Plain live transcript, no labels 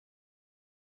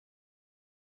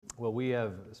Well, we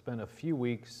have spent a few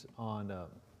weeks on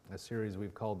a series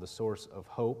we've called The Source of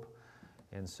Hope,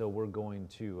 and so we're going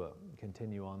to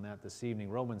continue on that this evening.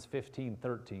 Romans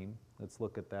 15:13, let's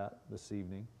look at that this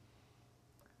evening.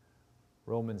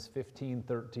 Romans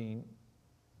 15:13.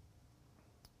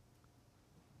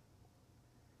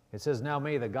 It says, "Now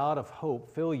may the God of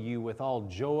hope fill you with all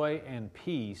joy and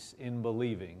peace in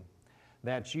believing,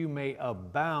 that you may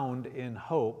abound in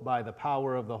hope by the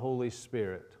power of the Holy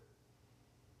Spirit."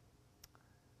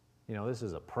 You know, this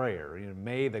is a prayer.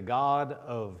 May the God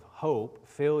of hope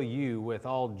fill you with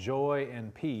all joy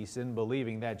and peace in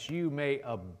believing, that you may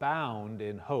abound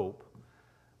in hope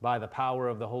by the power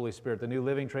of the Holy Spirit. The New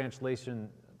Living Translation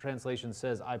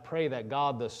says, "I pray that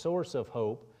God, the source of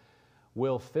hope,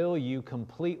 will fill you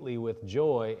completely with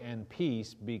joy and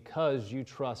peace because you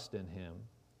trust in Him.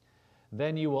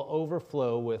 Then you will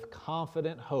overflow with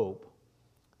confident hope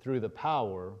through the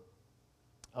power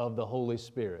of the Holy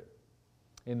Spirit."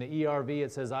 In the ERV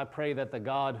it says, "I pray that the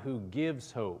God who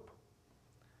gives hope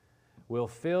will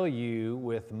fill you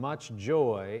with much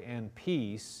joy and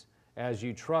peace as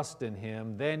you trust in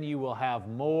Him. Then you will have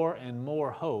more and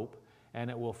more hope, and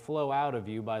it will flow out of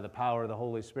you by the power of the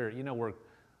Holy Spirit." You know, we're,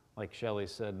 like Shelley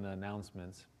said in the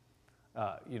announcements,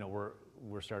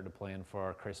 we're starting to plan for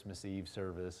our Christmas Eve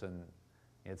service, and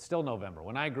it's still November.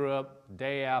 When I grew up,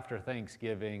 day after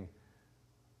Thanksgiving,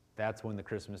 that's when the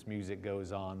Christmas music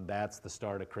goes on. That's the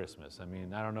start of Christmas. I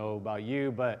mean, I don't know about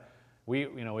you, but we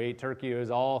ate turkey. It was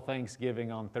all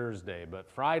Thanksgiving on Thursday. But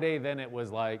Friday, then it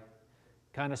was like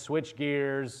kind of switch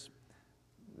gears.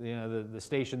 You know, the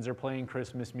stations are playing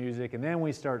Christmas music, and then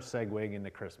we start segueing into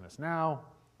Christmas. Now,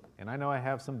 and I know I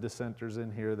have some dissenters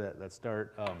in here that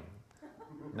start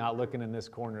not looking in this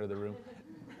corner of the room,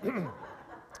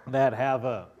 that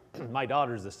have my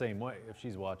daughter's the same way, if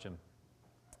she's watching.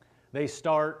 They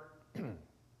start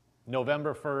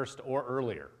November 1st or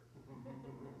earlier.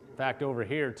 In fact, over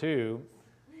here too,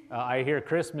 I hear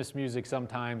Christmas music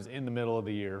sometimes in the middle of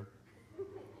the year.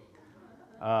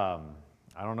 I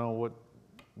don't know what,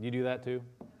 you do that too?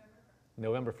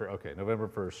 November 1st, okay, November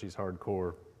 1st, she's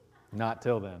hardcore. Not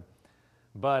till then.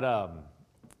 But, I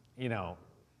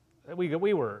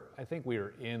think we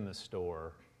were in the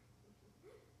store.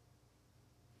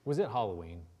 Was it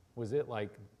Halloween? Was it I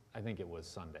think it was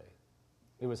Sunday.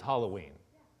 It was Halloween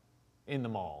in the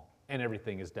mall, and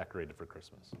everything is decorated for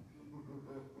Christmas.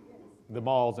 The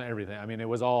malls and everything. I mean, it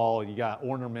was all, you got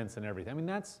ornaments and everything. I mean,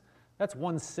 that's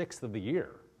 1/6 of the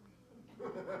year.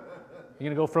 You're going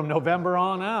to go from November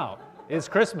on out. It's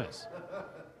Christmas.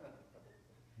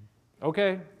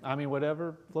 Okay, I mean,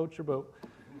 whatever floats your boat.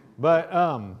 But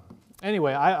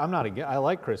anyway, I'm not against, I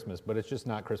like Christmas, but it's just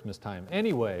not Christmas time.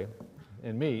 Anyway,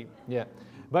 and me, yeah.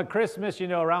 But Christmas,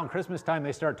 around Christmas time,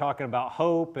 they start talking about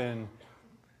hope and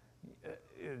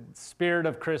spirit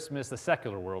of Christmas, the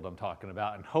secular world I'm talking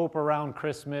about, and hope around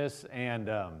Christmas. And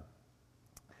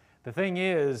the thing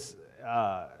is,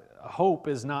 hope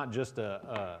is not just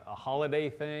a holiday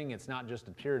thing. It's not just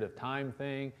a period of time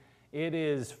thing. It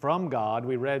is from God.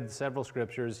 We read several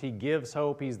scriptures. He gives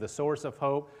hope. He's the source of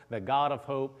hope, the God of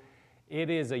hope. It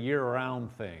is a year-round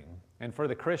thing. And for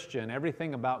the Christian,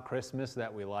 everything about Christmas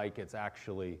that we like, it's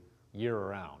actually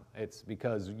year-round. It's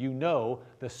because you know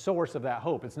the source of that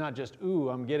hope. It's not just, ooh,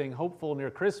 I'm getting hopeful near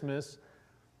Christmas.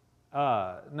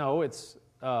 No, it's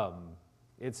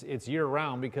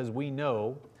year-round because we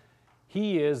know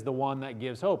He is the one that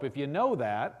gives hope. If you know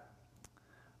that,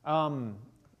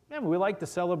 we like to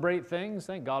celebrate things.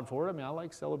 Thank God for it. I mean, I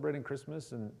like celebrating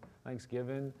Christmas and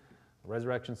Thanksgiving,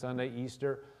 Resurrection Sunday,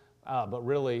 Easter. But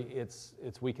really, it's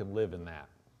we can live in that.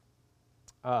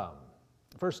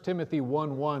 1 Timothy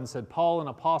 1:1 said, "Paul, an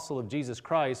apostle of Jesus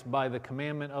Christ, by the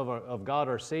commandment of God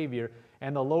our Savior,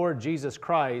 and the Lord Jesus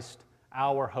Christ,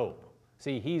 our hope."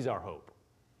 See, He's our hope.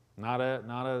 Not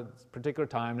a particular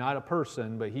time, not a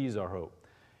person, but He's our hope.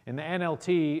 In the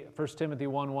NLT, 1 Timothy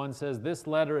 1:1 says, "This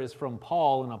letter is from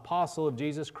Paul, an apostle of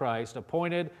Jesus Christ,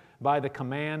 appointed by the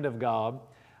command of God,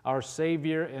 our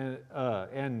Savior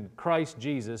and Christ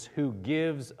Jesus, who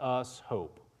gives us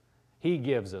hope." He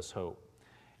gives us hope.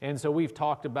 And so we've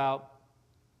talked about,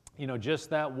 just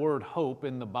that word hope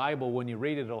in the Bible. When you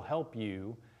read it, it'll help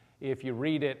you. If you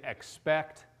read it,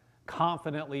 expect,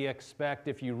 confidently expect.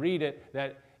 If you read it,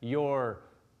 that you're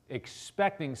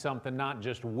expecting something, not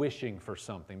just wishing for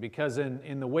something. Because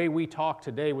in the way we talk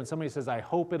today, when somebody says, "I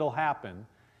hope it'll happen,"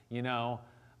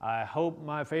 I hope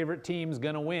my favorite team's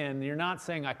going to win. You're not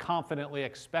saying, "I confidently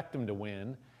expect them to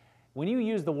win." When you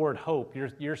use the word hope,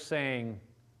 you're saying,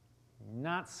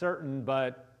 "Not certain,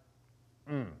 but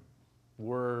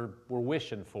we're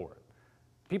wishing for it."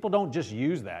 People don't just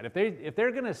use that. If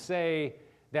they're going to say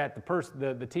that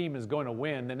the team is going to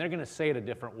win, then they're going to say it a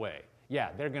different way. Yeah,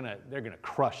 they're going to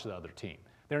crush the other team.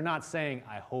 They're not saying,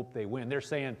 I hope they win. They're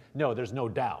saying, no, there's no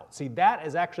doubt. See, that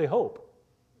is actually hope.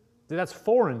 See, that's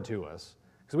foreign to us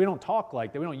because we don't talk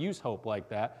like that. We don't use hope like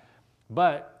that.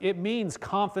 But it means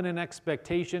confident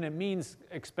expectation. It means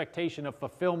expectation of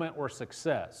fulfillment or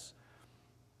success.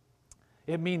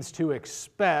 It means to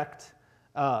expect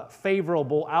a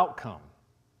favorable outcome.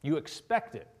 You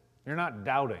expect it. You're not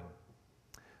doubting.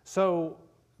 So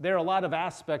there are a lot of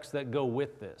aspects that go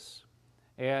with this.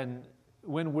 And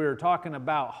when we're talking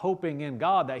about hoping in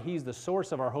God that He's the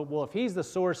source of our hope, well, if He's the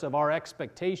source of our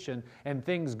expectation and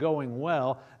things going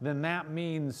well, then that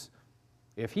means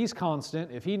if He's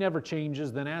constant, if He never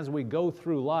changes, then as we go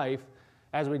through life,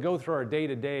 as we go through our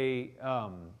day-to-day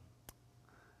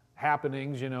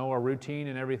happenings, our routine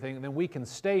and everything, then we can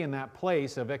stay in that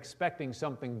place of expecting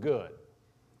something good.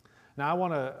 Now I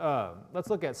want to, let's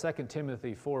look at 2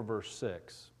 Timothy 4, verse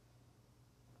 6.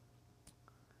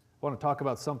 I want to talk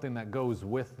about something that goes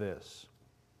with this.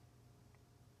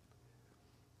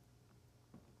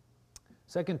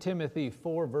 2 Timothy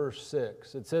 4, verse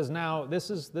 6. It says, now,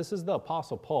 this is the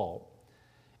Apostle Paul,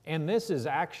 and this is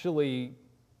actually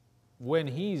when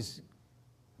he's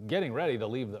getting ready to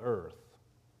leave the earth.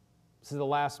 This is the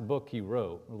last book he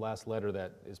wrote, the last letter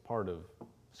that is part of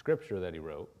Scripture that he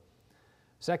wrote.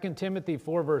 2 Timothy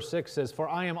 4, verse 6 says, for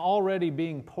I am already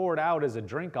being poured out as a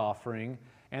drink offering,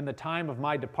 and the time of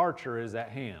my departure is at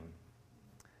hand.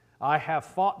 I have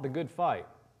fought the good fight.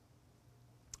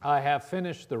 I have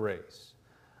finished the race.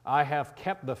 I have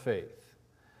kept the faith.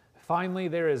 Finally,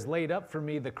 there is laid up for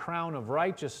me the crown of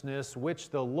righteousness, which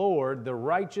the Lord, the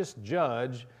righteous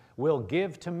judge, will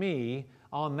give to me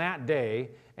on that day,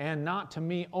 and not to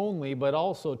me only, but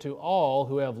also to all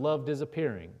who have loved His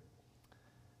appearing.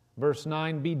 Verse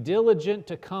 9, be diligent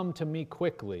to come to me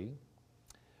quickly,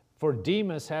 for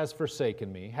Demas has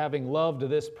forsaken me, having loved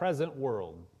this present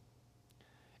world,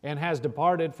 and has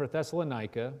departed for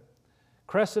Thessalonica,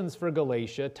 Crescens for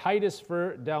Galatia, Titus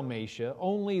for Dalmatia.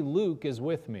 Only Luke is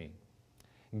with me.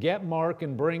 Get Mark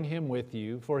and bring him with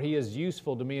you, for he is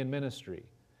useful to me in ministry.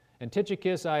 And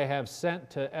Tychicus I have sent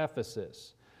to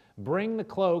Ephesus. Bring the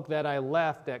cloak that I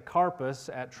left at Carpus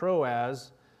at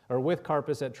Troas, or with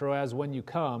Carpus at Troas when you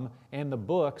come, and the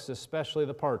books, especially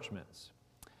the parchments.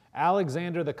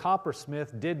 Alexander the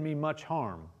coppersmith did me much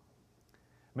harm.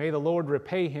 May the Lord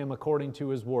repay him according to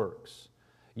his works.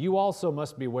 You also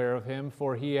must beware of him,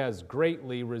 for he has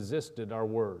greatly resisted our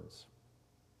words.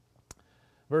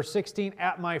 Verse 16,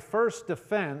 at my first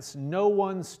defense no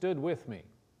one stood with me,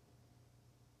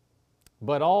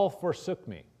 but all forsook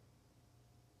me.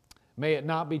 May it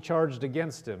not be charged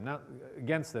against them. Now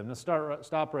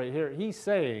stop right here. He's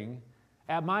saying,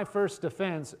 at my first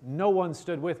defense, no one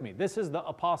stood with me. This is the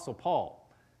Apostle Paul.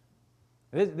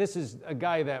 This is a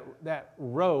guy that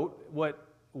wrote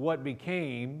what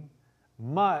became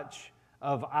much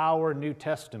of our New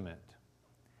Testament.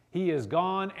 He has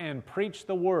gone and preached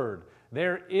the Word.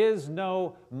 There is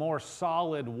no more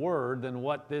solid word than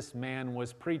what this man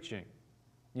was preaching.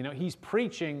 He's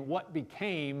preaching what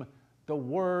became the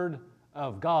Word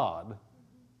of God.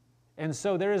 And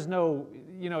so there is no,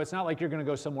 it's not like you're going to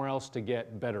go somewhere else to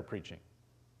get better preaching.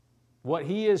 What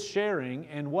he is sharing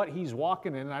and what he's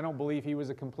walking in, and I don't believe he was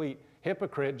a complete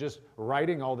hypocrite just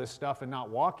writing all this stuff and not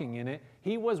walking in it.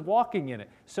 He was walking in it.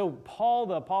 So Paul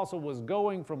the apostle was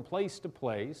going from place to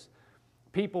place.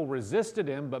 People resisted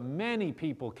him, but many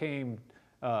people came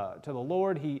to the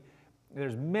Lord.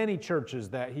 There's many churches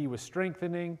that he was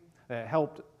strengthening, that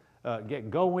helped get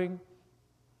going.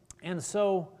 And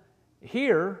so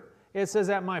here it says,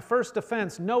 at my first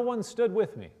defense, no one stood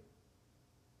with me.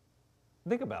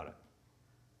 Think about it.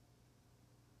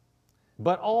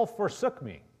 But all forsook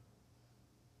me.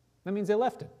 That means they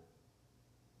left him.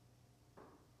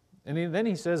 And then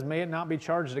he says, may it not be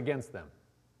charged against them.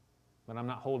 But I'm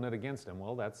not holding it against him.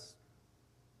 Well, that's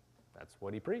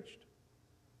what he preached.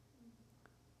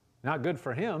 Not good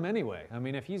for him anyway. I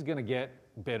mean, if he's going to get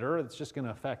bitter, it's just going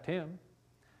to affect him.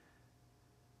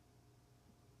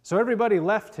 So everybody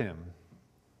left him,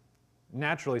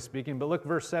 naturally speaking. But look,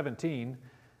 verse 17.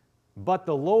 But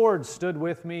the Lord stood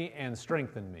with me and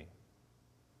strengthened me.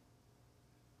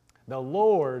 The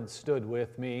Lord stood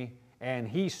with me and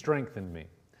He strengthened me,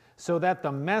 so that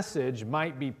the message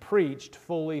might be preached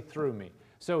fully through me.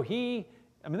 So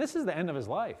this is the end of his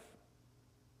life.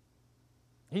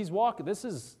 He's walking,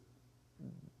 he's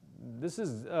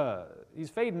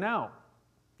fading out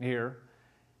here.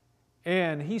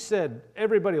 And he said,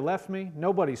 everybody left me,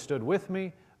 nobody stood with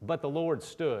me, but the Lord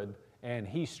stood and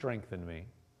He strengthened me.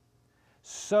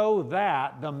 so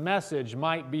that the message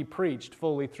might be preached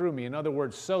fully through me. In other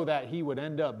words, so that he would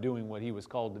end up doing what he was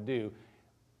called to do.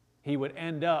 He would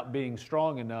end up being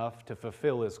strong enough to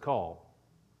fulfill his call.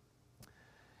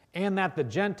 And that the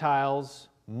Gentiles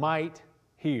might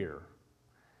hear.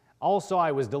 Also,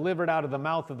 I was delivered out of the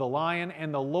mouth of the lion,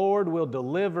 and the Lord will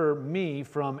deliver me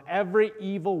from every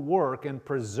evil work and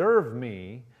preserve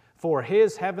me for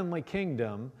his heavenly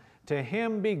kingdom. To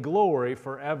him be glory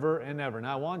forever and ever.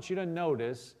 Now, I want you to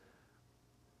notice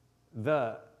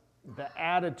the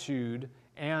attitude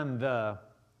and the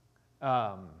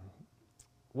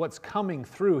what's coming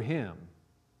through him.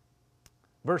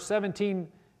 Verse 17,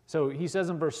 so he says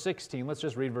in verse 16, let's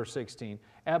just read verse 16.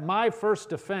 At my first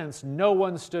defense, no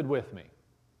one stood with me.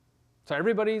 So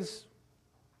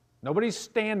nobody's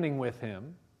standing with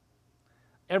him.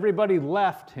 Everybody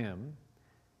left him.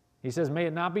 He says, may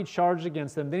it not be charged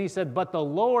against them. Then he said, but the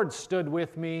Lord stood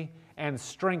with me and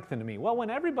strengthened me. Well,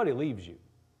 when everybody leaves you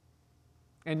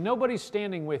and nobody's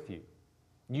standing with you,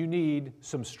 you need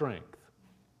some strength.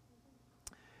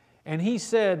 And he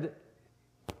said,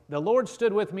 the Lord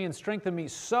stood with me and strengthened me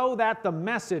so that the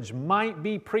message might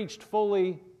be preached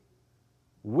fully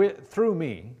through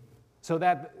me, so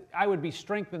that I would be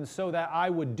strengthened so that I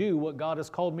would do what God has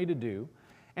called me to do,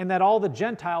 and that all the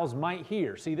Gentiles might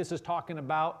hear. See, this is talking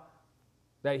about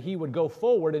that he would go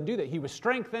forward and do that. He was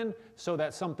strengthened so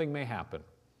that something may happen.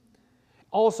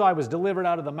 Also, I was delivered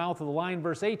out of the mouth of the lion,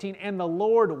 verse 18, and the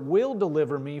Lord will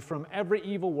deliver me from every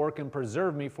evil work and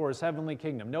preserve me for his heavenly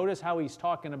kingdom. Notice how he's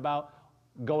talking about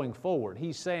going forward.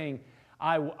 He's saying,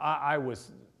 I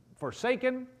was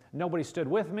forsaken, nobody stood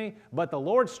with me, but the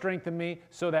Lord strengthened me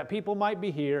so that people might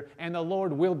be here, and the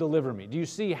Lord will deliver me. Do you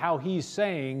see how he's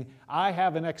saying, I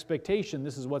have an expectation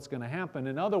this is what's going to happen?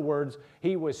 In other words,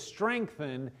 he was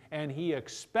strengthened and he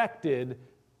expected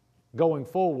going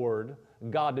forward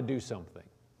God to do something.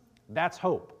 That's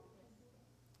hope.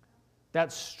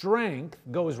 That strength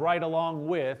goes right along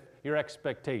with your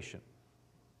expectation.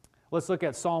 Let's look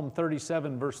at Psalm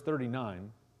 37, verse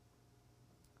 39.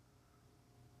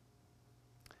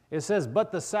 It says,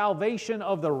 but the salvation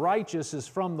of the righteous is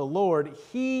from the Lord.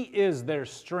 He is their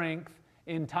strength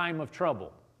in time of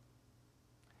trouble.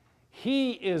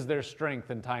 He is their strength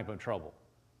in time of trouble.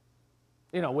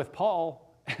 You know, with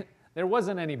Paul, there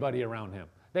wasn't anybody around him.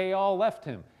 They all left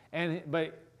him.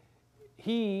 But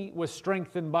he was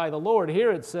strengthened by the Lord.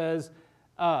 Here it says,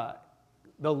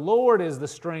 the Lord is the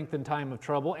strength in time of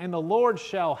trouble, and the Lord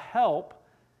shall help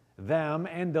them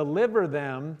and deliver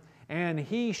them, and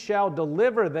he shall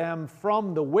deliver them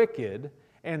from the wicked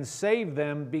and save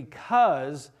them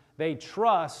because they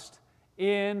trust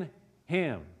in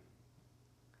him.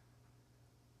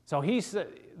 So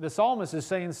the psalmist is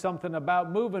saying something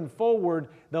about moving forward.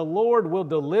 The Lord will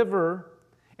deliver,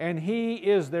 and he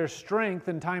is their strength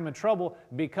in time of trouble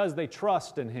because they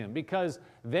trust in him. Because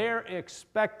they're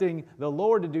expecting the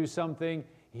Lord to do something,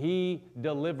 he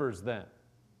delivers them.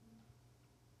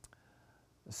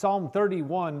 Psalm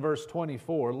 31, verse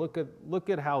 24, look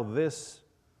at how this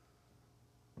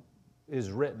is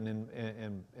written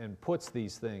and puts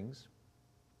these things.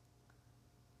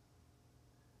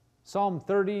 Psalm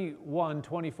 31,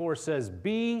 24 says,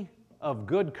 be of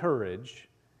good courage,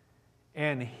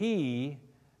 and he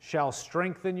shall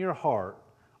strengthen your heart,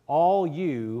 all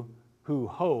you who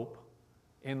hope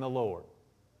in the Lord.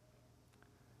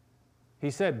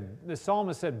 The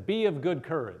psalmist said, be of good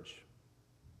courage.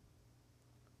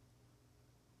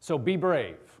 So be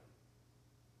brave,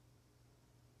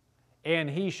 and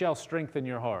he shall strengthen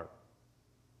your heart,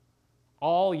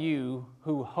 all you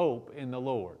who hope in the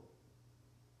Lord.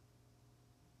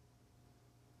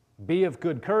 Be of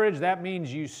good courage. That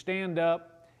means you stand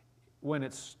up when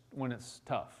it's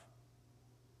tough.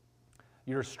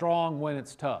 You're strong when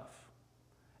it's tough,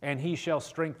 and he shall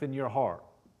strengthen your heart.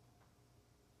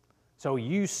 So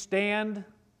you stand,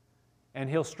 and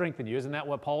he'll strengthen you. Isn't that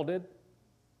what Paul did?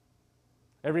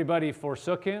 Everybody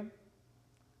forsook him.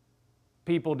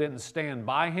 People didn't stand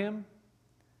by him,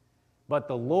 but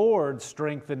the Lord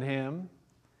strengthened him,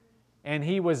 and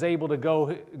he was able to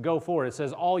go forward. It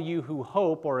says, all you who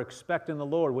hope or expect in the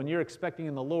Lord. When you're expecting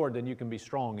in the Lord, then you can be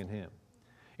strong in him.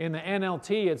 In the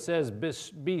NLT, it says,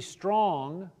 be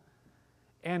strong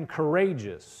and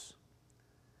courageous,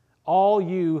 all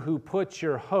you who put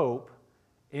your hope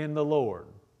in the Lord.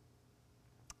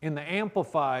 In the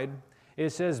Amplified,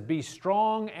 it says, be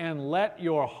strong and let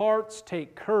your hearts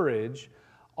take courage,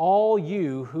 all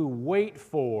you who wait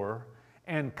for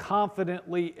and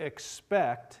confidently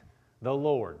expect the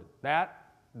Lord.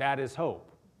 That is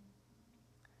hope.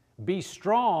 Be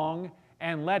strong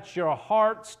and let your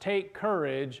hearts take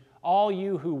courage, all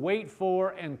you who wait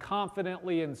for and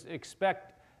confidently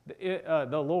expect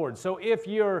the Lord. So if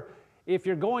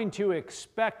you're going to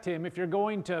expect Him, if you're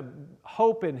going to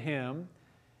hope in Him,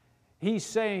 He's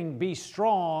saying, be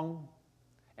strong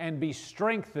and be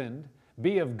strengthened,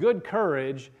 be of good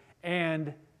courage,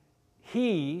 and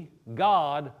He,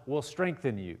 God, will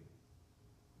strengthen you.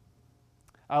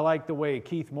 I like the way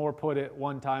Keith Moore put it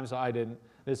one time, so I didn't.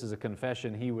 This is a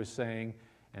confession he was saying,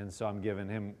 and so I'm giving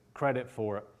him credit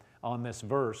for it on this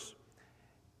verse.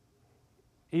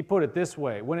 He put it this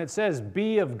way: when it says,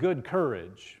 be of good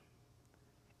courage,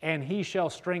 and He shall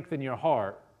strengthen your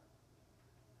heart,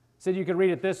 said you could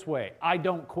read it this way: I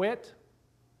don't quit,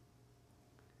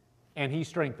 and He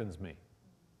strengthens me.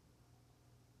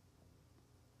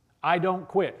 I don't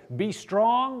quit. Be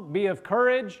strong, be of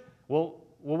courage. Well,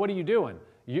 what are you doing?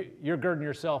 You're girding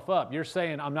yourself up. You're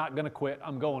saying, I'm not going to quit,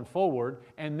 I'm going forward.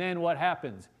 And then what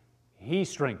happens? He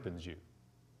strengthens you.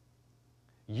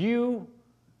 You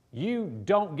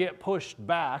don't get pushed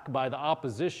back by the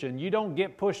opposition. You don't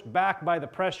get pushed back by the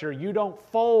pressure. You don't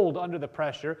fold under the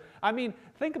pressure. I mean,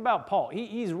 think about Paul.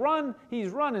 He's run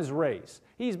his race.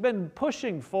 He's been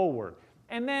pushing forward.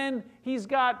 And then he's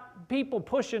got people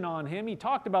pushing on him. He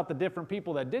talked about the different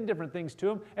people that did different things to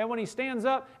him. And when he stands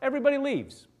up, everybody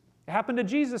leaves. It happened to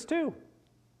Jesus too.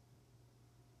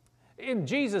 In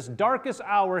Jesus' darkest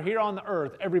hour here on the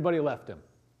earth, everybody left Him.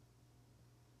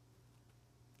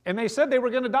 And they said they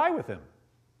were going to die with Him.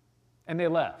 And they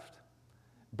left.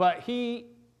 But he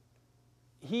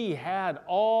had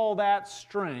all that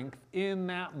strength in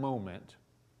that moment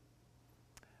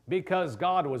because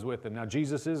God was with Him. Now,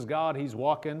 Jesus is God. He's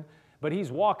walking. But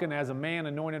He's walking as a man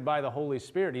anointed by the Holy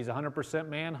Spirit. He's 100%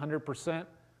 man, 100%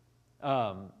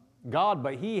 God.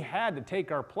 But He had to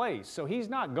take our place. So He's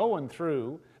not going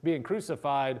through being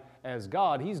crucified as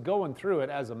God. He's going through it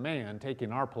as a man,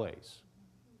 taking our place.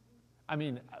 I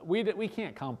mean, we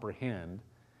can't comprehend.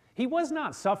 He was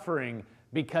not suffering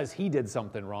because He did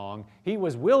something wrong. He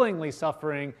was willingly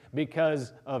suffering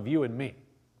because of you and me.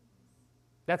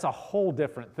 That's a whole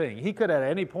different thing. He could at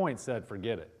any point said,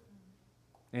 forget it.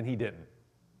 And He didn't.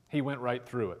 He went right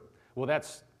through it. Well,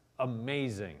 that's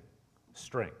amazing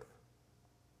strength.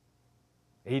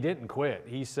 He didn't quit.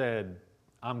 He said,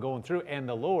 I'm going through, and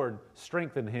the Lord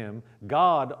strengthened Him.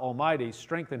 God Almighty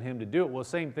strengthened Him to do it. Well,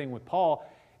 same thing with Paul.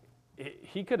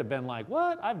 He could have been like,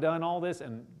 what? I've done all this,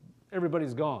 and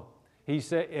everybody's gone. He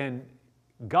said, and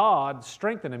God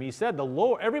strengthened him. He said, the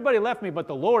Lord, everybody left me, but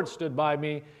the Lord stood by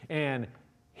me, and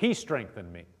He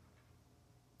strengthened me.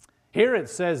 Here it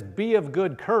says, be of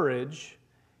good courage,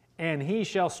 and He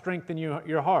shall strengthen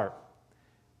your heart.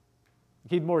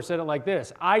 Keith Moore said it like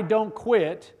this: I don't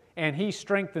quit, and He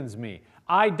strengthens me.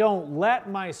 I don't let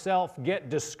myself get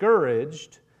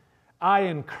discouraged. I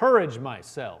encourage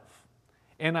myself.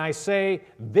 And I say,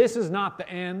 this is not the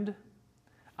end.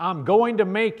 I'm going to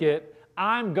make it.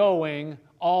 I'm going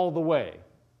all the way.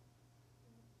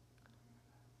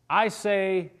 I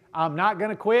say, I'm not going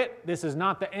to quit. This is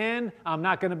not the end. I'm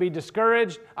not going to be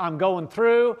discouraged. I'm going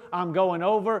through. I'm going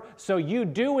over. So you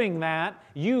doing that,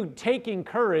 you taking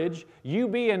courage, you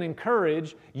being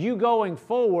encouraged, you going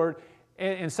forward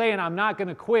and saying, I'm not going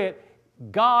to quit,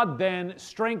 God then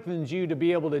strengthens you to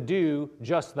be able to do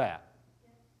just that.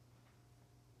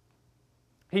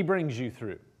 He brings you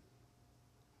through.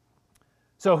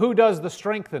 So who does the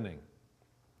strengthening?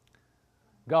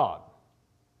 God.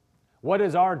 What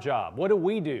is our job? What do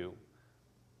we do?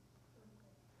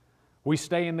 We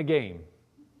stay in the game.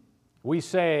 We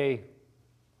say,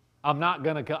 I'm not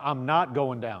going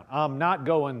down. I'm not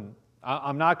going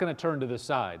to turn to the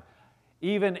side.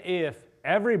 Even if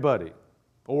everybody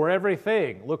or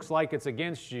everything looks like it's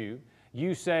against you,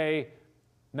 you say,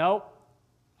 nope,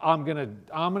 I'm going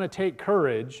to take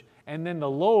courage, and then the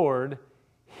Lord,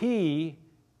 He's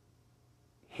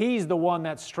the one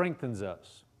that strengthens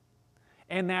us.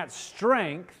 And that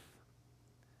strength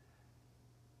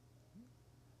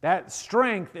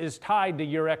is tied to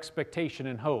your expectation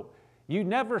and hope. You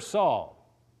never saw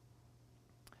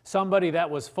somebody that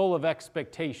was full of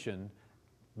expectation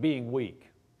being weak.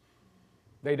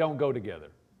 They don't go together.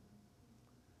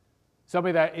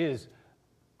 Somebody that is,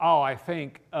 I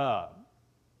think, I'm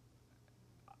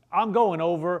going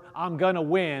over, I'm going to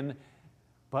win,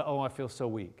 but I feel so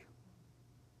weak.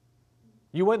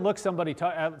 You wouldn't look somebody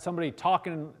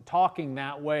talking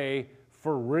that way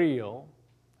for real,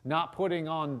 not putting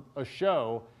on a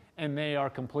show, and they are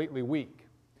completely weak.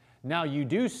 Now you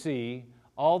do see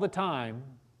all the time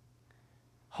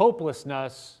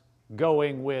hopelessness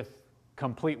going with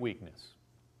complete weakness.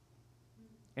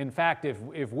 In fact,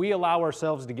 if we allow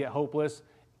ourselves to get hopeless,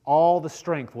 all the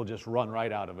strength will just run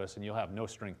right out of us and you'll have no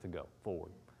strength to go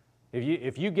forward.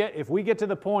 If we get to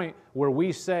the point where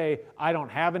we say, I don't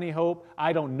have any hope,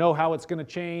 I don't know how it's going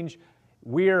to change,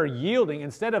 we're yielding.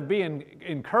 Instead of being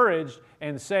encouraged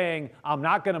and saying, I'm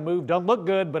not going to move, doesn't look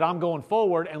good, but I'm going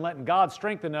forward and letting God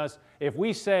strengthen us, if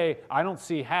we say, I don't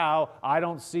see how, I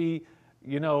don't see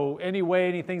any way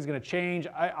anything's going to change,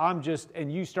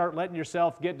 and you start letting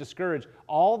yourself get discouraged,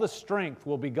 all the strength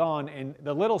will be gone, and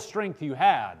the little strength you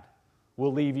had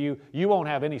will leave you. You won't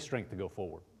have any strength to go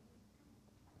forward.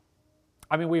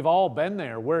 I mean, we've all been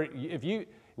there where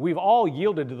we've all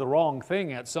yielded to the wrong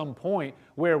thing at some point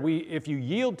where if you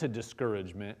yield to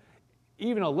discouragement,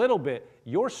 even a little bit,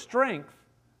 your strength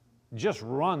just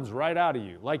runs right out of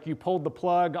you, like you pulled the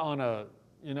plug on a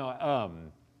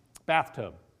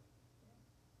bathtub.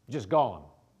 Just gone.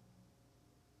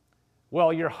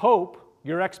 Well, your hope,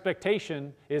 your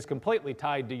expectation is completely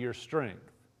tied to your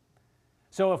strength.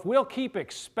 So if we'll keep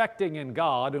expecting in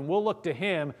God and we'll look to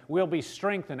Him, we'll be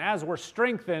strengthened. As we're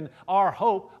strengthened, our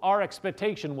hope, our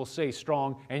expectation will stay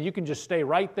strong, and you can just stay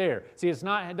right there. See, it doesn't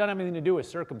have anything to do with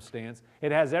circumstance.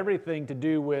 It has everything to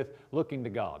do with looking to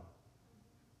God,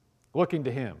 looking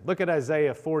to Him. Look at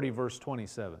Isaiah 40, verse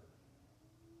 27.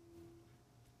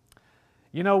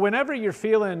 Whenever you're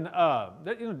feeling,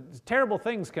 terrible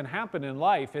things can happen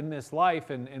in this life,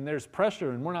 and there's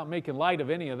pressure, and we're not making light of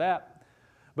any of that.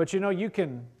 But you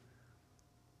can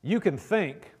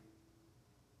think,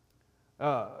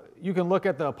 you can look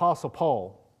at the Apostle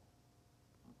Paul.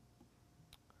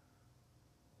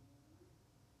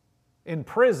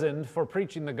 Imprisoned for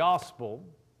preaching the gospel,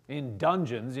 in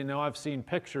dungeons. I've seen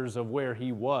pictures of where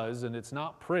he was, and it's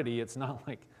not pretty. It's not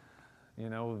like,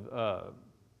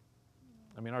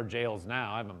 our jails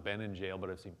now, I haven't been in jail, but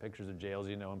I've seen pictures of jails,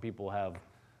 and people have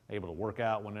able to work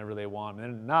out whenever they want.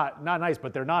 And not nice,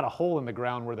 but they're not a hole in the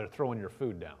ground where they're throwing your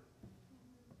food down.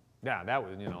 Yeah, that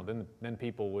was, then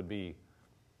people would be,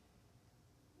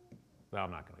 well,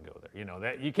 I'm not going to go there.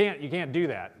 That you can't do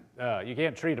that. You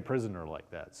can't treat a prisoner like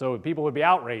that. So people would be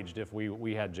outraged if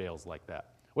we had jails like that.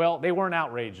 Well, they weren't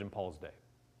outraged in Paul's day.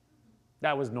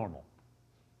 That was normal.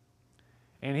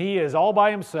 And he is all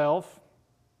by himself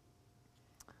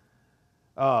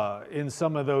in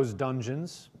some of those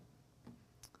dungeons,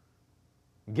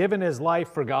 given his life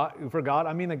for God.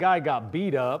 The guy got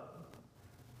beat up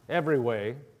every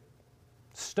way,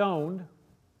 stoned.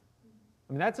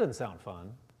 That doesn't sound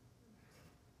fun.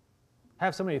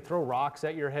 Have somebody throw rocks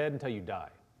at your head until you die.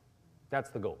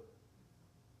 That's the goal.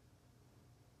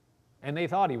 And they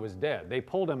thought he was dead. They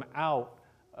pulled him out.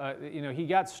 He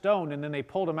got stoned, and then they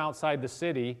pulled him outside the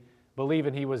city,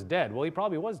 believing he was dead. Well, he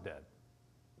probably was dead.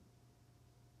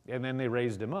 And then they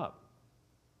raised him up.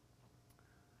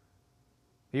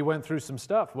 He went through some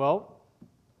stuff. Well,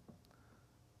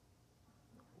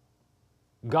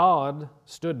 God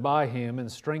stood by him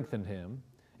and strengthened him,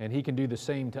 and He can do the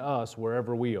same to us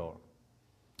wherever we are.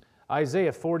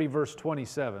 Isaiah 40, verse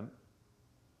 27,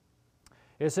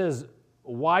 it says,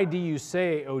 "Why do you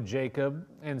say, O Jacob,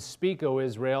 and speak, O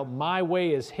Israel, my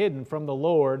way is hidden from the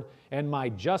Lord, and my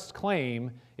just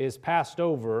claim is passed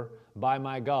over by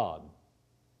my God?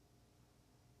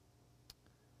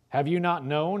 Have you not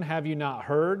known, have you not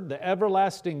heard? The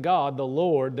everlasting God, the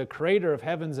Lord, the creator of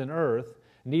heavens and earth,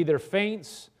 neither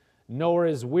faints nor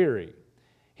is weary.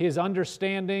 His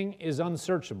understanding is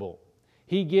unsearchable.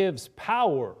 He gives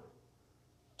power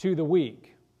to the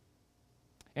weak,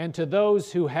 and to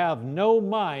those who have no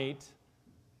might,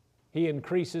 He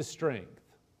increases strength.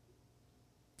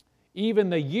 Even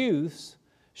the youths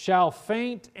shall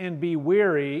faint and be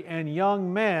weary, and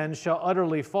young men shall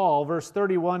utterly fall." Verse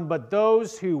 31, "But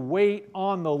those who wait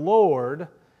on the Lord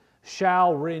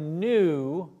shall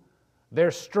renew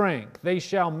their strength. They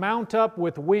shall mount up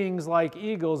with wings like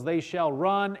eagles. They shall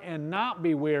run and not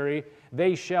be weary.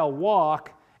 They shall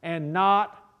walk and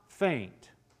not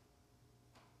faint."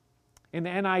 In the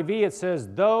NIV it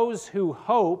says, "Those who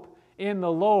hope in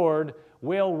the Lord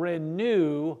will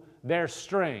renew their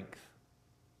strength."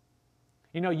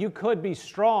 You could be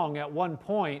strong at one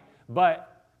point,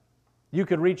 but you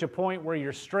could reach a point where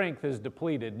your strength is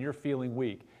depleted and you're feeling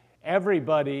weak.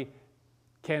 Everybody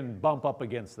can bump up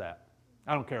against that.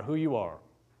 I don't care who you are.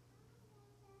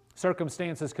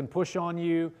 Circumstances can push on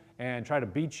you and try to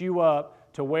beat you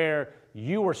up to where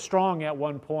you were strong at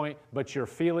one point, but you're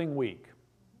feeling weak.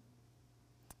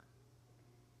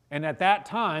 And at that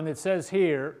time, it says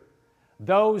here,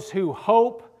 those who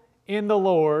hope in the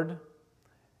Lord,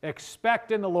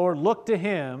 expect in the Lord, look to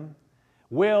Him,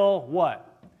 will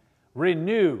what?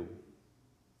 Renew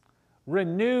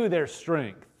their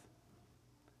strength.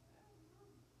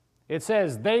 It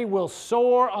says, they will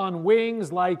soar on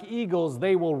wings like eagles.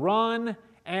 They will run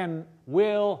and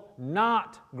will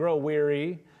not grow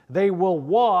weary. They will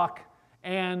walk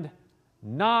and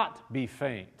not be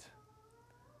faint.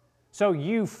 So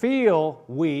you feel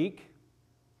weak,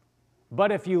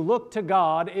 but if you look to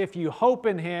God, if you hope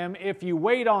in Him, if you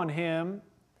wait on Him,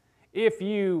 if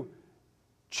you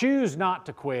choose not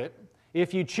to quit,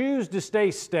 if you choose to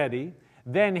stay steady,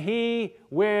 then He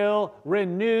will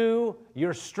renew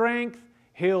your strength.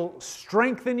 He'll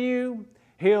strengthen you.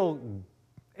 He'll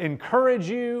encourage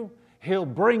you. He'll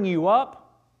bring you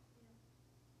up.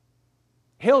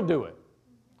 He'll do it.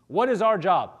 What is our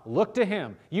job? Look to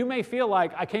Him. You may feel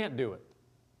like, I can't do it,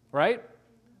 right?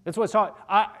 That's what's taught.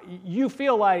 You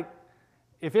feel like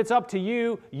if it's up to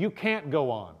you, you can't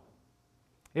go on.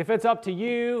 If it's up to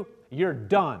you, you're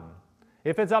done.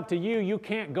 If it's up to you, you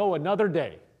can't go another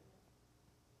day.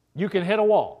 You can hit a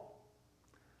wall.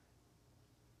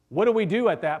 What do we do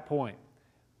at that point?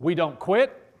 We don't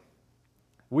quit.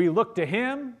 We look to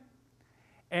Him,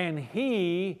 and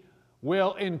He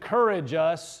will encourage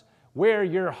us where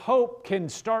your hope can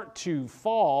start to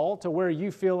fall to where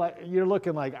you feel like you're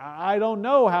looking like, I don't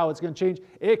know how it's going to change.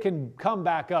 It can come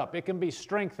back up. It can be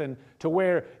strengthened to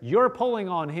where you're pulling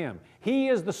on Him. He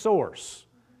is the source.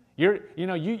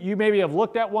 You maybe have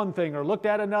looked at one thing or looked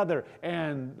at another,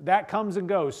 and that comes and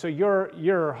goes. So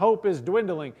your hope is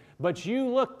dwindling. But you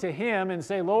look to Him and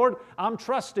say, Lord, I'm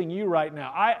trusting You right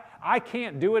now. I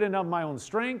can't do it in of my own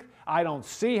strength. I don't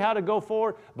see how to go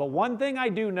forward. But one thing I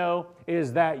do know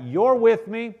is that You're with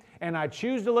me, and I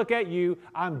choose to look at You.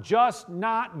 I'm just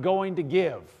not going to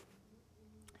give.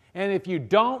 And if you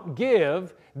don't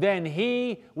give, then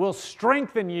He will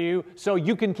strengthen you so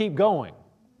you can keep going.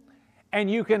 And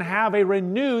you can have a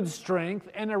renewed strength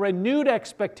and a renewed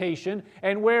expectation,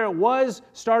 and where it was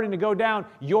starting to go down,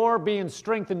 you're being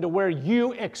strengthened to where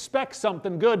you expect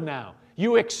something good now.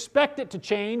 You expect it to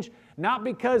change, not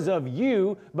because of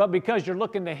you, but because you're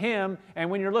looking to Him, and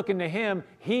when you're looking to Him,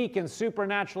 He can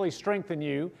supernaturally strengthen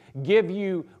you, give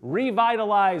you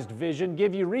revitalized vision,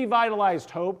 give you revitalized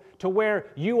hope to where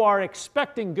you are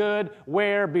expecting good,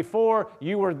 where before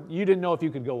you didn't know if you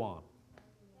could go on.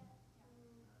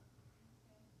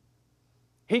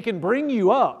 He can bring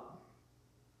you up.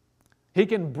 He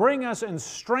can bring us and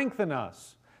strengthen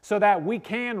us so that we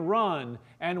can run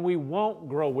and we won't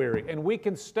grow weary. And we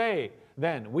can stay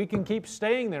then. We can keep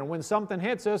staying there. When something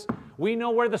hits us, we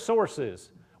know where the source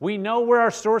is. We know where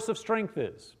our source of strength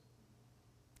is.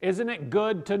 Isn't it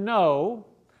good to know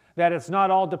that it's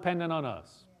not all dependent on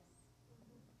us?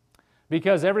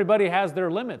 Because everybody has their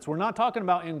limits. We're not talking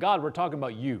about in God, we're talking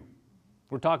about you.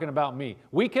 We're talking about me.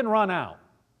 We can run out.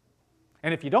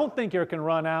 And if you don't think you can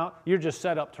run out, you're just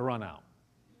set up to run out.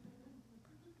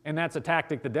 And that's a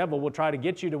tactic the devil will try to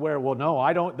get you to where, well,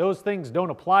 no, those things don't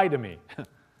apply to me.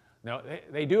 No,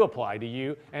 they do apply to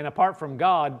you. And apart from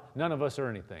God, none of us are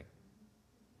anything.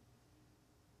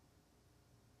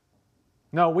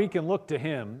 No, we can look to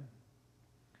Him,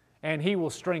 and He will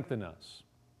strengthen us.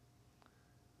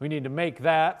 We need to make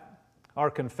that our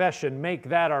confession, make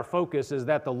that our focus, is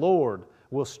that the Lord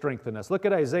will strengthen us. Look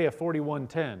at Isaiah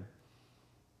 41:10.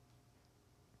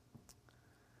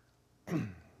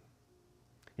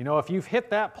 If you've hit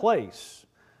that place,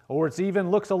 or it even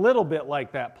looks a little bit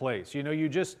like that place,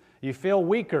 you feel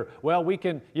weaker. Well,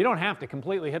 you don't have to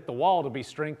completely hit the wall to be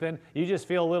strengthened. You just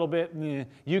feel a little bit,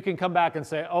 you can come back and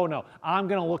say, oh no, I'm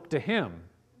going to look to Him.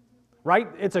 Right?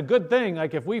 It's a good thing.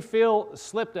 Like if we feel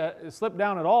slipped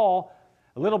down at all,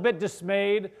 a little bit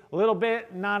dismayed, a little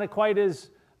bit not quite as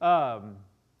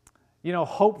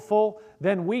hopeful,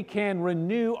 then we can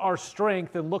renew our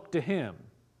strength and look to Him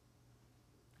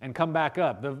and come back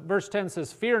up. The verse 10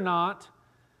 says, fear not,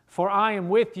 for I am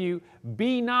with you.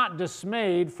 Be not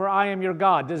dismayed, for I am your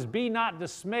God. Does be not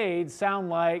dismayed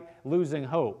sound like losing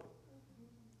hope?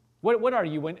 What are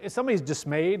you if somebody's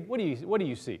dismayed? What do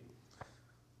you see?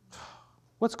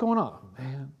 What's going on?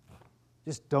 Man,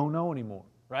 just don't know anymore,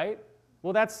 right?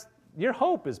 Well, that's your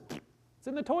hope it's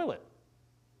in the toilet.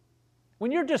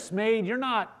 When you're dismayed, you're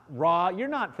not raw, you're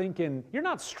not thinking, you're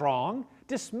not strong.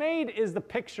 Dismayed is the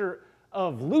picture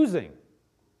of losing.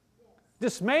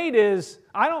 Dismayed is,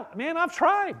 I've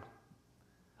tried.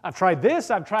 I've tried this,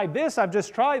 I've tried this, I've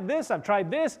just tried this, I've tried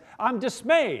this. I'm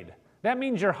dismayed. That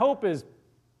means your hope it's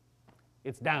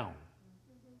down.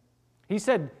 He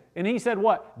said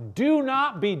what? Do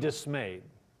not be dismayed.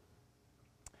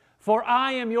 For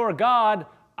I am your God,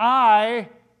 I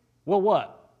will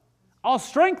what? I'll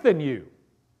strengthen you.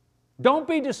 Don't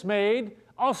be dismayed,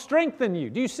 I'll strengthen you.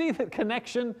 Do you see the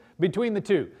connection between the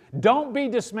two? Don't be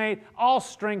dismayed, I'll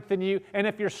strengthen you. And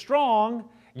if you're strong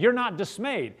you're not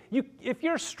dismayed. If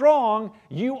you're strong,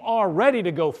 you are ready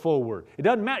to go forward. It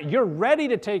doesn't matter. You're ready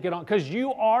to take it on because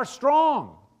you are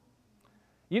strong.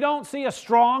 You don't see a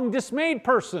strong, dismayed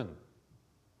person.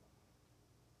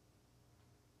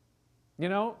 You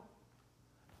know,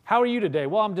 how are you today?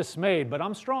 Well, I'm dismayed, but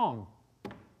I'm strong.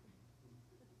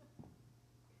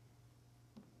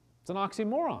 It's an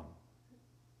oxymoron.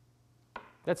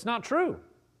 That's not true.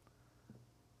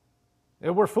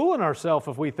 We're fooling ourselves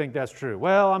if we think that's true.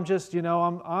 Well, I'm just,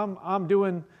 I'm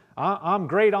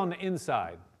great on the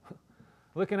inside.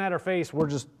 Looking at her face, we're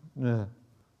just,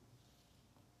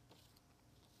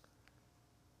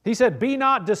 He said, be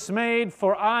not dismayed,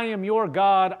 for I am your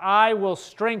God. I will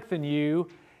strengthen you.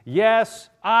 Yes,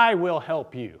 I will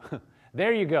help you.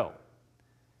 There you go.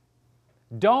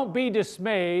 Don't be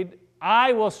dismayed.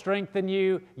 I will strengthen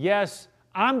you. Yes,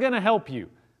 I'm going to help you.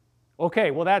 Okay,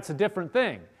 well, that's a different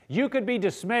thing. You could be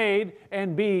dismayed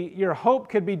and your hope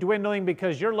could be dwindling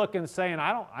because you're looking saying,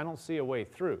 I don't see a way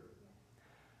through.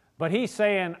 But He's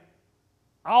saying,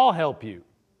 I'll help you.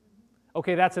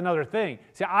 Okay, that's another thing.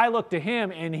 See, I look to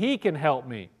Him and He can help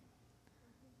me.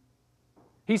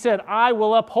 He said, I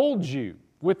will uphold you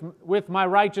with my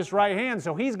righteous right hand.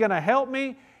 So He's going to help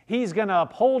me. He's going to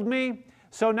uphold me.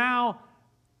 So now,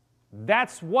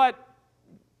 that's what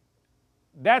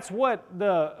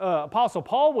the Apostle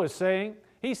Paul was saying.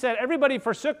 He said, everybody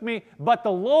forsook me, but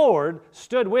the Lord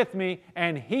stood with me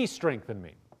and He strengthened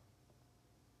me.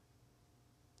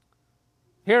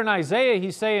 Here in Isaiah,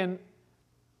 he's saying,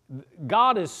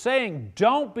 God is saying,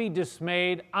 don't be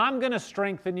dismayed. I'm going to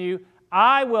strengthen you.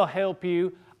 I will help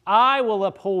you. I will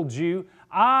uphold you.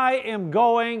 I am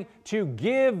going to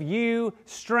give you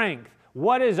strength.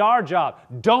 What is our job?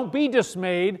 Don't be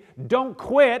dismayed. Don't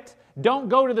quit. Don't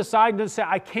go to the side and say,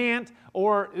 I can't,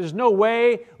 or there's no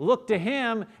way. Look to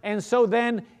Him, and so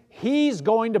then He's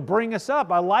going to bring us up.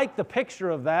 I like the picture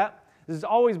of that. This has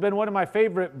always been one of my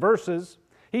favorite verses.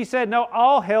 He said, no,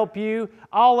 I'll help you.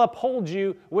 I'll uphold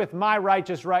you with my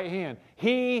righteous right hand.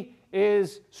 He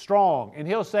is strong, and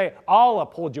He'll say, I'll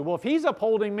uphold you. Well, if He's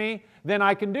upholding me, then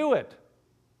I can do it.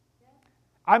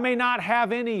 I may not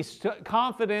have any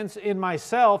confidence in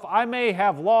myself. I may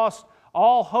have lost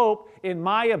all hope in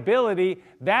my ability.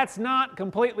 That's not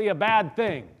completely a bad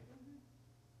thing.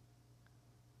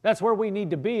 That's where we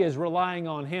need to be, is relying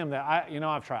on Him. That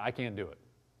I've tried. I can't do it.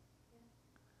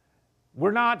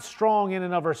 We're not strong in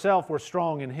and of ourselves. We're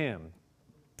strong in Him.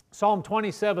 Psalm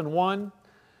 27:1.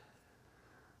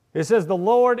 It says, the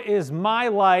Lord is my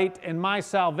light and my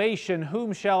salvation.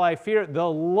 Whom shall I fear? The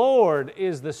Lord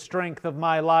is the strength of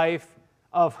my life.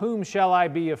 Of whom shall I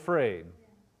be afraid?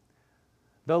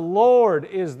 The Lord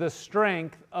is the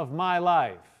strength of my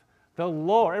life. The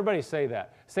Lord, everybody say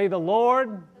that. Say, the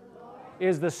Lord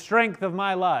is the strength of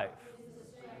my life.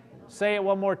 Say it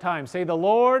one more time. Say, the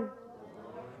Lord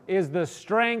is the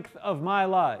strength of my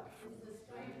life.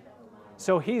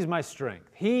 So He's my strength.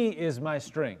 He is my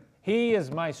strength. He is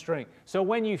my strength. So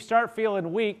when you start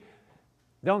feeling weak,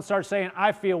 don't start saying,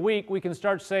 I feel weak. We can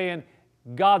start saying,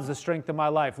 God's the strength of my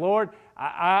life. Lord,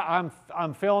 I'm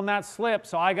feeling that slip,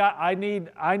 so I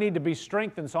need to be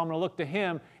strengthened, so I'm going to look to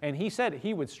Him. And He said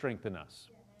He would strengthen us.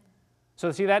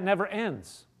 So see, that never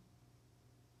ends.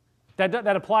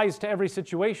 That applies to every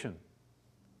situation.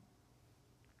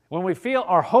 When we feel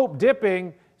our hope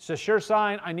dipping, it's a sure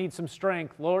sign, I need some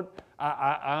strength. Lord,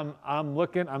 I'm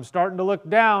starting to look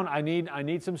down. I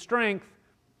need some strength.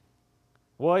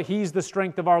 Well, He's the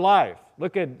strength of our life.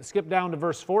 Skip down to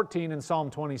verse 14 in Psalm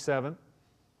 27.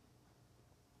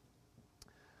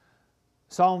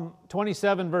 Psalm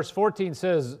 27 verse 14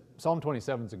 says, Psalm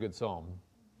 27 is a good psalm.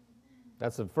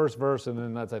 That's the first verse, and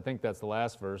then I think that's the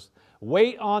last verse.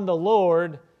 Wait on the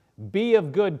Lord, be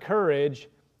of good courage,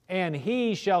 and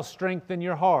He shall strengthen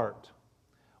your heart.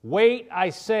 Wait,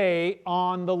 I say,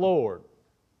 on the Lord.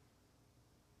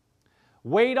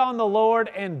 Wait on the Lord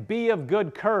and be of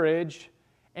good courage,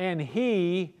 and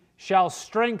He shall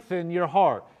strengthen your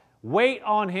heart. Wait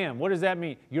on Him. What does that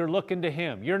mean? You're looking to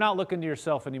Him. You're not looking to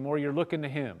yourself anymore. You're looking to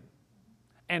Him.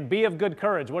 And be of good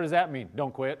courage. What does that mean?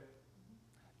 Don't quit.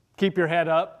 Keep your head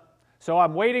up. So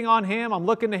I'm waiting on Him. I'm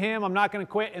looking to Him. I'm not going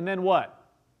to quit. And then what?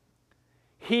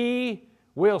 He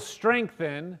will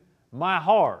strengthen my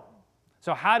heart.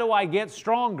 So how do I get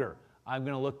stronger? I'm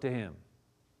going to look to Him.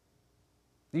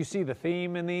 Do you see the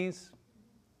theme in these?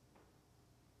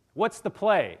 What's the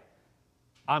play?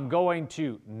 I'm going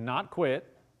to not quit.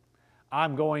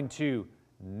 I'm going to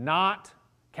not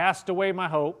cast away my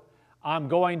hope. I'm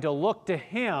going to look to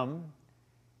Him,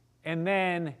 and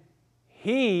then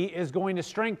He is going to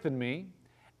strengthen me.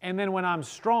 And then when I'm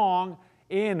strong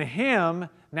in Him,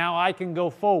 now I can go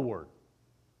forward.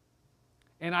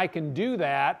 And I can do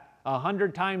that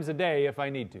 100 times a day if I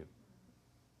need to.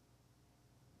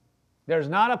 There's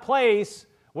not a place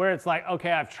where it's like,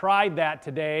 okay, I've tried that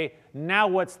today, now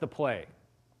what's the play?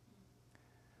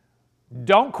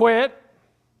 Don't quit.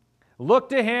 Look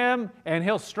to Him, and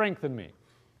He'll strengthen me.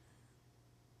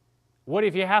 What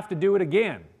if you have to do it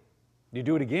again? You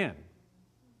do it again.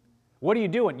 What are you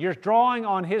doing? You're drawing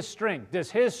on His strength. Does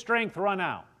His strength run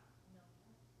out?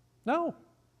 No.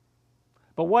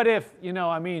 But what if,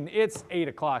 it's 8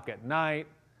 o'clock at night,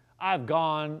 I've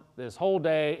gone this whole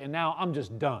day, and now I'm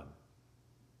just done.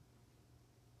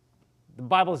 The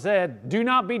Bible said, do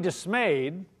not be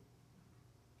dismayed.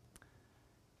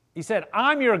 He said,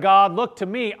 I'm your God, look to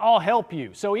me, I'll help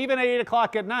you. So even at 8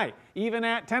 o'clock at night, even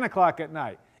at 10 o'clock at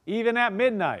night, even at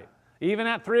midnight, even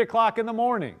at 3 o'clock in the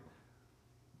morning,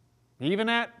 even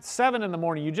at 7 in the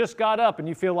morning, you just got up and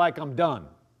you feel like I'm done.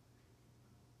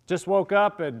 Just woke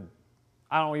up and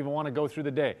I don't even want to go through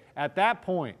the day. At that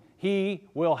point, He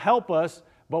will help us,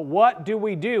 but what do?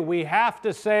 We have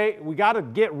to say, we got to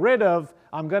get rid of,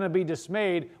 I'm going to be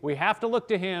dismayed. We have to look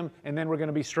to Him, and then we're going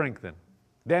to be strengthened.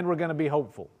 Then we're going to be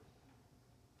hopeful.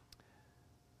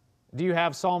 Do you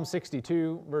have Psalm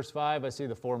 62, verse 5? I see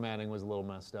the formatting was a little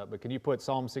messed up, but can you put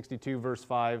Psalm 62, verse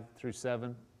 5 through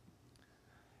 7?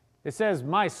 It says,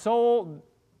 my soul,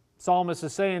 psalmist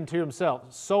is saying to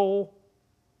himself, soul,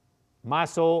 my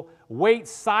soul, wait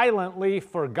silently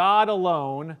for God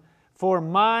alone, for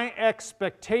my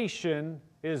expectation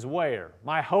is where?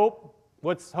 My hope,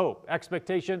 what's hope?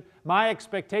 Expectation. My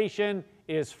expectation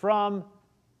is from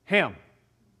Him.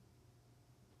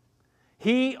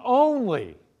 He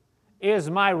only is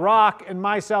my rock and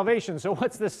my salvation. So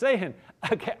what's this saying?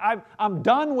 Okay, I'm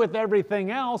done with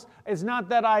everything else. It's not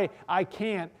that I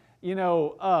can't,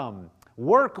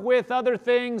 work with other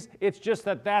things. It's just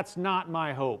that that's not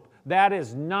my hope. That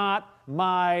is not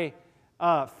my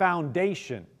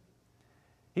foundation.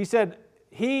 He said,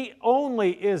 He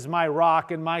only is my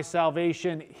rock and my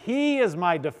salvation. He is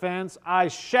my defense. I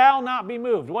shall not be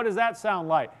moved. What does that sound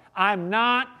like? I'm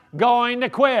not going to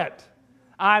quit.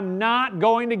 I'm not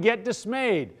going to get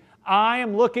dismayed. I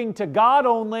am looking to God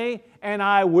only, and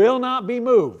I will not be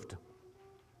moved.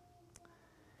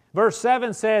 Verse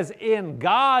 7 says, in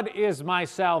God is my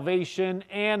salvation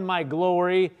and my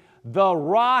glory, the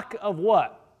rock of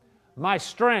what? My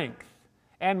strength,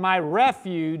 and my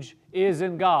refuge is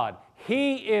in God.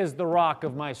 He is the rock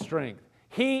of my strength.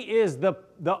 He is the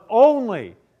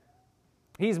only.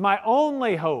 He's my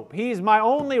only hope. He's my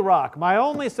only rock, my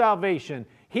only salvation.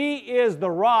 He is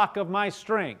the rock of my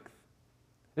strength.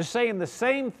 They're saying the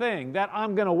same thing, that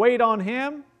I'm going to wait on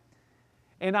Him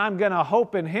and I'm going to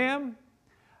hope in Him.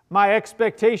 My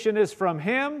expectation is from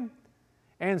Him,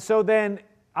 and so then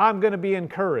I'm going to be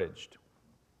encouraged.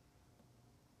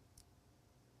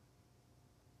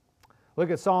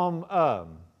 Look at Psalm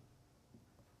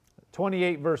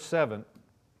 28, verse 7.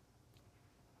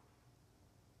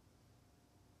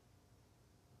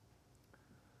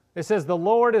 It says, the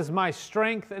Lord is my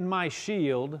strength and my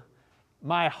shield.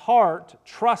 My heart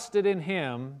trusted in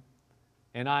Him,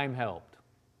 and I am helped.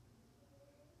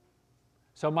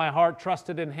 So my heart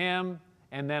trusted in Him,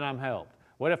 and then I'm helped.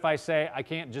 What if I say, I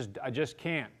just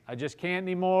can't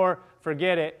anymore,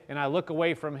 forget it, and I look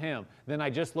away from Him? Then I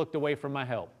just looked away from my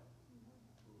help.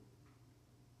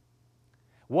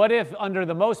 What if under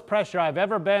the most pressure I've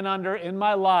ever been under in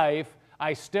my life,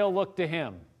 I still look to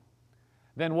Him?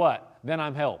 Then what? Then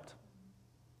I'm helped.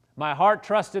 My heart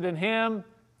trusted in Him,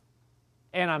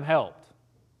 and I'm helped.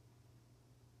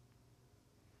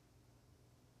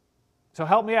 So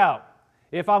help me out.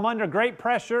 If I'm under great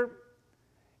pressure,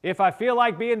 if I feel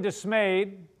like being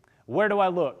dismayed, where do I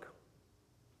look?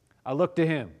 I look to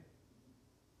Him.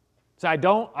 So I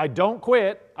don't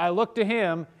quit. I look to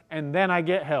Him, and then I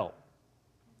get help.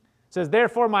 It says,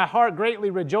 therefore my heart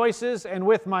greatly rejoices, and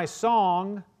with my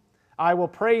song I will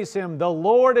praise Him. The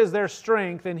Lord is their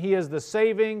strength, and He is the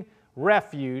saving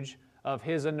refuge of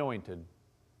His anointed.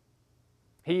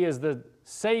 He is the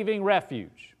saving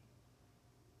refuge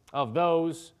of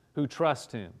those who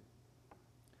trust Him.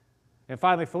 And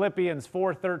finally, Philippians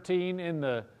 4:13 in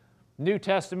the New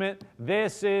Testament.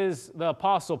 This is the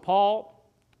Apostle Paul,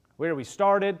 where we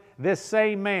started. This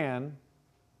same man,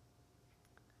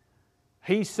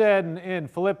 he said in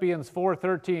Philippians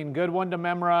 4:13, good one to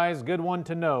memorize, good one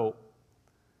to know,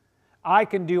 I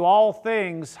can do all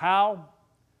things, how?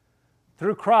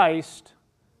 Through Christ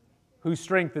who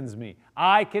strengthens me.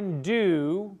 I can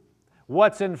do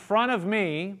what's in front of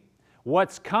me,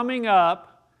 what's coming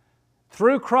up,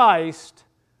 through Christ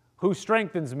who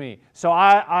strengthens me. So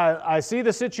I see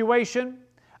the situation,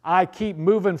 I keep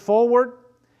moving forward,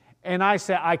 and I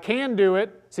say, I can do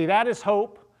it. See, that is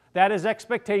hope. That is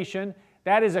expectation.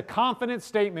 That is a confident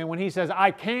statement when he says, I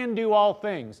can do all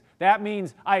things. That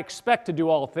means I expect to do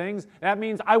all things. That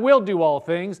means I will do all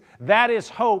things. That is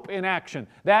hope in action.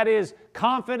 That is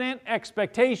confident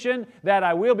expectation that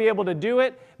I will be able to do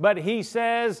it. But he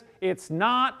says it's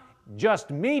not just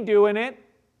me doing it.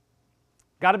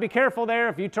 Got to be careful there.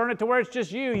 If you turn it to where it's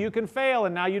just you, you can fail,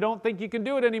 and now you don't think you can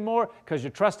do it anymore because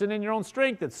you're trusting in your own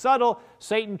strength. It's subtle.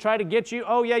 Satan tried to get you,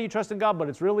 oh yeah, you trust in God, but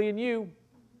it's really in you.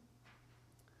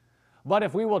 But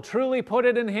if we will truly put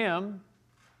it in Him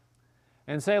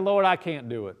and say, Lord, I can't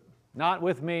do it. Not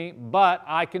with me, but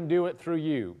I can do it through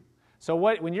you. So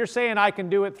when you're saying I can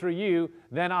do it through you,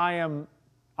 then I am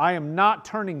not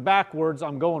turning backwards,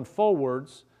 I'm going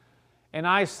forwards. And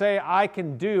I say I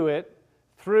can do it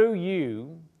through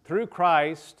you, through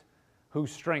Christ, who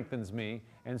strengthens me.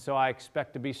 And so I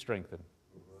expect to be strengthened.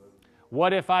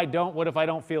 What if I don't? What if I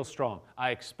don't feel strong?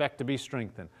 I expect to be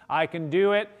strengthened. I can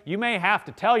do it. You may have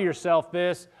to tell yourself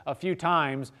this a few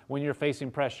times when you're facing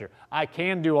pressure. I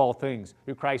can do all things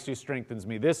through Christ who strengthens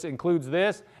me. This includes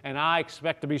this, and I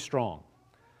expect to be strong.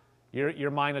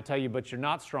 Your mind will tell you, but you're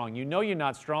not strong. You know you're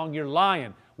not strong. You're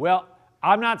lying. Well,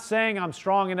 I'm not saying I'm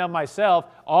strong enough myself.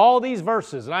 All these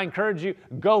verses, and I encourage you,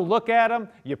 go look at them.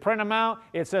 You print them out.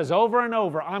 It says over and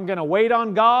over, I'm going to wait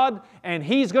on God, and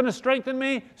He's going to strengthen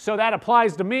me, so that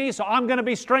applies to me, so I'm going to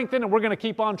be strengthened, and we're going to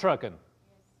keep on trucking.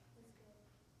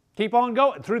 Keep on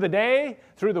going. Through the day,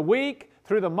 through the week,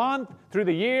 through the month, through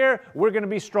the year, we're going to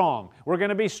be strong. We're going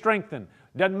to be strengthened.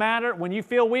 Doesn't matter. When you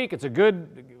feel weak, it's a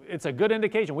good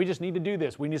indication. We just need to do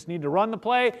this. We just need to run the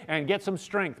play and get some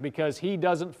strength because He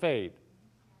doesn't fade.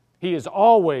 He is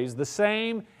always the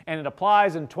same, and it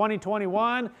applies in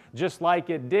 2021 just like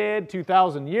it did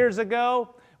 2,000 years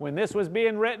ago when this was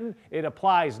being written. It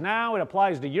applies now. It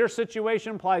applies to your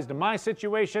situation, applies to my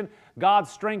situation. God's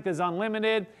strength is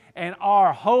unlimited, and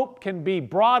our hope can be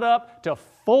brought up to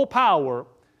full power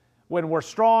when we're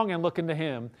strong and looking to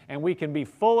Him, and we can be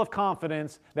full of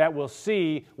confidence that we'll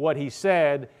see what He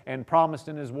said and promised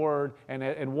in His Word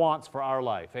and wants for our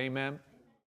life. Amen.